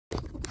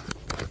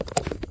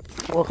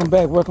Welcome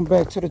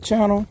back to the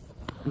channel.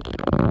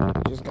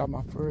 Just got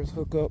my first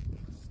hookup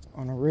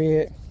on a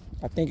red.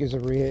 I think it's a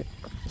red.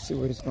 Let's see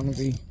what it's gonna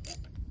be.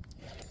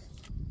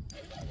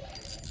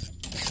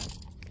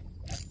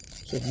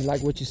 So if you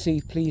like what you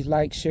see, please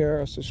like,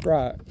 share, or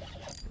subscribe.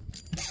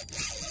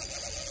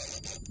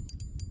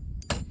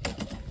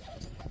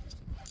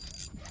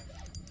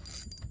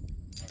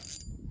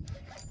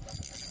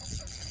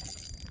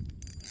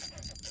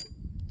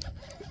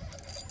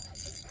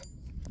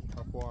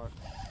 How far?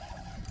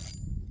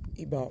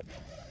 He about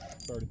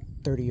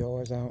 30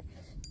 yards out.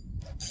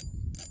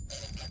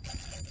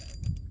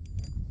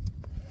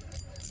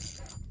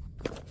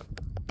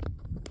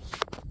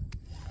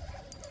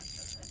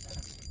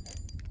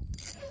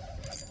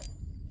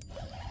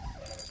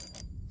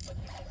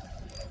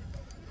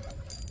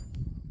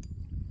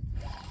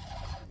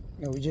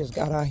 You know, we just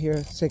got out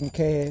here, second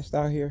cast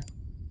out here.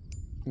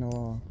 You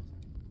know,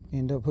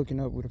 end up hooking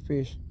up with a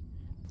fish.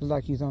 Looks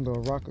like he's under a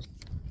rock.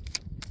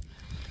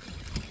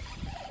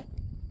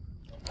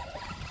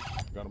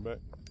 Got him back?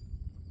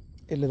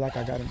 It looks like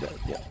I got him back,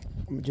 yeah.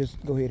 I'm gonna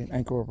just go ahead and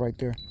anchor up right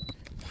there.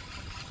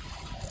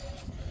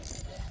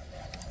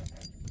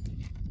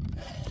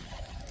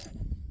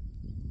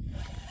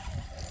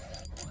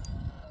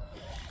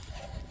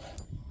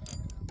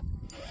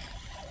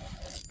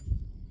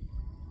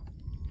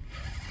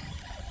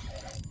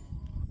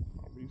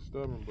 Be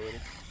stubborn, buddy.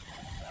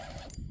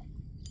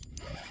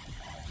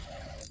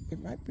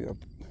 It might be a...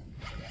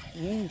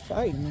 He ain't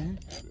fighting, man.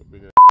 Be a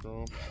big ass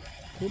drum.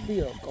 Could be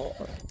a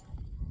guard.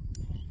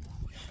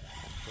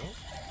 Oh.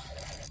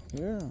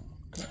 Yeah,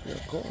 could be a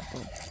guard,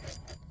 but...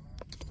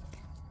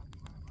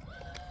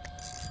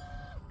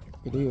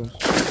 It is. Oh,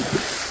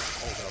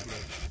 God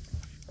bless.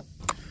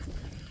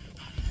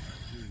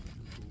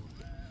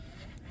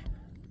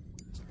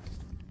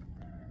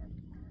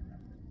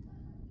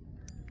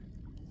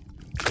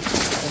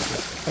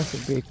 That's a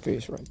big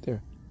fish right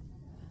there.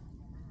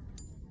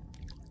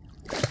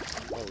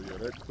 Oh, yeah,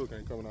 that cook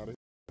ain't coming out of here.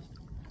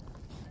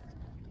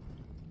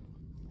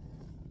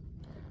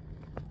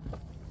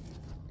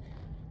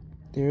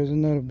 There's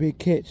another big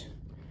catch.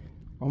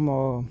 We're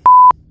gonna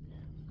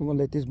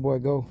let this boy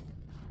go.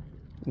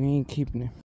 We ain't keeping him.